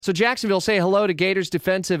So Jacksonville, say hello to Gators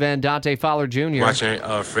defensive end Dante Fowler Jr. Watching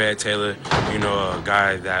Fred Taylor, a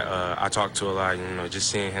guy that I talk to a lot, just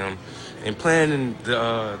seeing him and playing in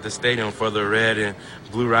the stadium for the red and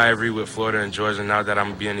blue rivalry with Florida and Georgia. Now that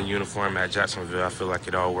I'm being in uniform at Jacksonville, I feel like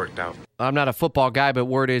it all worked out. I'm not a football guy, but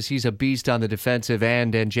word is he's a beast on the defensive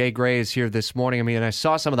end, and Jay Gray is here this morning. I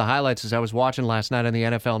saw some of the highlights as I was watching last night on the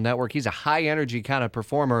NFL Network. He's a high-energy kind of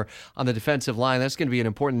performer on the defensive line. That's going to be an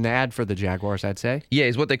important add for the Jaguars, I'd say. Yeah,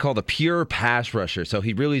 he's what they call the pure pass rusher, so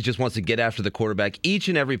he really just wants to get after the quarterback each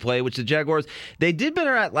and every play, which the Jaguars, they did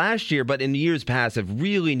better at last year, but in years past have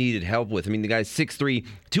really needed help with. The guy's 6'3",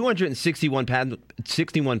 261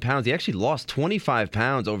 pounds. He actually lost 25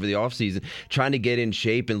 pounds over the offseason trying to get in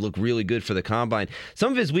shape and look really good for the combine.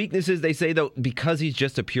 Some of his weaknesses, they say, though, because he's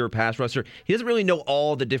just a pure pass rusher, he doesn't really know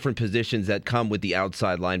all the different positions that come with the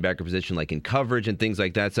outside linebacker position, like in coverage and things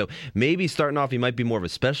like that. So maybe starting off, he might be more of a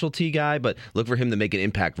specialty guy, but look for him to make an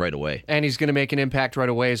impact right away. And he's going to make an impact right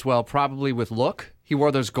away as well, probably with look. He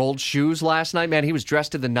wore those gold shoes last night. Man, he was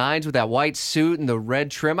dressed to the nines with that white suit and the red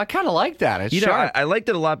trim. I kind of like that. It's sharp. I liked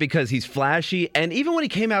it a lot because he's flashy. And even when he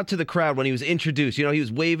came out to the crowd, when he was introduced, he was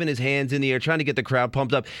waving his hands in the air, trying to get the crowd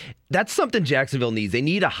pumped up. That's something Jacksonville needs. They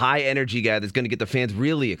need a high-energy guy that's going to get the fans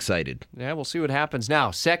really excited. Yeah, we'll see what happens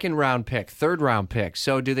now. Second-round pick, third-round pick.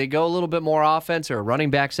 So do they go a little bit more offense? There are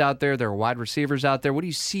running backs out there. There are wide receivers out there. What do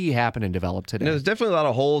you see happen and develop today? There's definitely a lot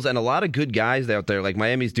of holes and a lot of good guys out there. Like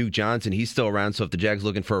Miami's Duke Johnson, he's still around. So if the Jags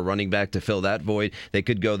looking for a running back to fill that void, they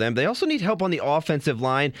could go them. They also need help on the offensive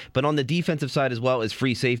line, but on the defensive side as well as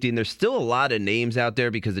free safety. And there's still a lot of names out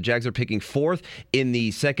there because the Jags are picking fourth in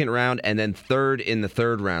the second round and then third in the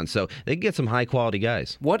third round. So they can get some high-quality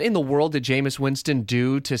guys. What in the world did Jameis Winston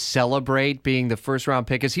do to celebrate being the first-round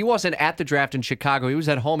pick? Because he wasn't at the draft in Chicago. He was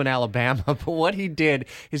at home in Alabama. But what he did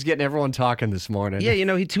is getting everyone talking this morning. Yeah, he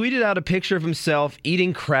tweeted out a picture of himself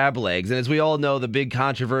eating crab legs. And as we all know, the big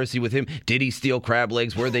controversy with him, did he steal crab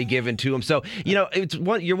legs? Were they given to him? So,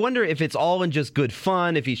 you're wondering if it's all in just good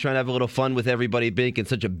fun, if he's trying to have a little fun with everybody making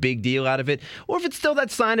such a big deal out of it, or if it's still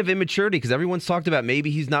that sign of immaturity, because everyone's talked about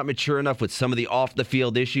maybe he's not mature enough with some of the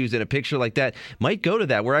off-the-field issues, and a picture like that might go to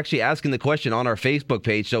that. We're actually asking the question on our Facebook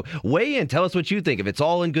page, so weigh in. Tell us what you think, if it's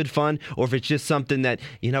all in good fun, or if it's just something that,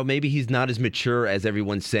 maybe he's not as mature as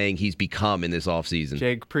everyone's saying he's become in this offseason.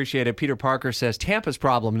 Jake, appreciate it. Peter Parker says, Tampa's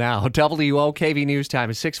problem now. WOKV News Time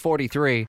is 6:43.